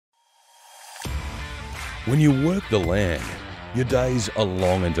When you work the land, your days are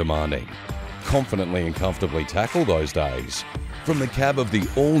long and demanding. Confidently and comfortably tackle those days from the cab of the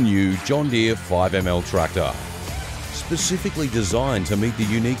all-new John Deere 5ML tractor. Specifically designed to meet the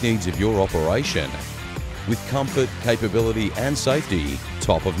unique needs of your operation, with comfort, capability and safety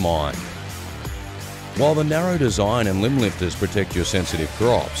top of mind. While the narrow design and limb lifters protect your sensitive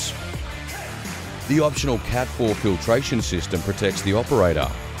crops, the optional Cat 4 filtration system protects the operator,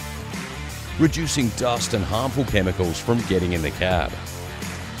 reducing dust and harmful chemicals from getting in the cab.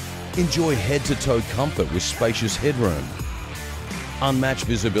 Enjoy head-to-toe comfort with spacious headroom, unmatched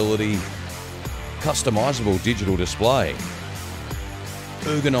visibility, customizable digital display,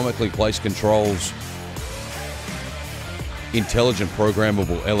 ergonomically placed controls, intelligent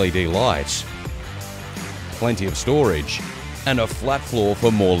programmable LED lights, plenty of storage, and a flat floor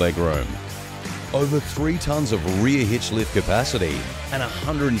for more legroom. Over 3 tons of rear hitch lift capacity and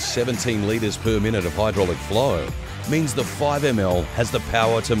 117 litres per minute of hydraulic flow means the 5ML has the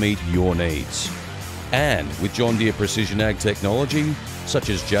power to meet your needs. And with John Deere Precision Ag technology such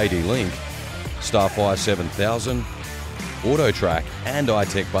as JD Link, Starfire 7000, AutoTrack and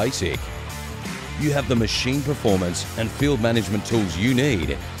iTech Basic, you have the machine performance and field management tools you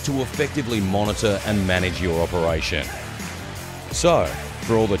need to effectively monitor and manage your operation. So,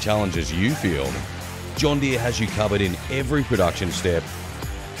 for all the challenges you field, John Deere has you covered in every production step,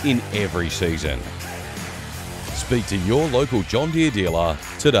 in every season. Speak to your local John Deere dealer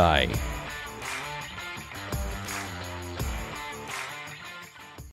today.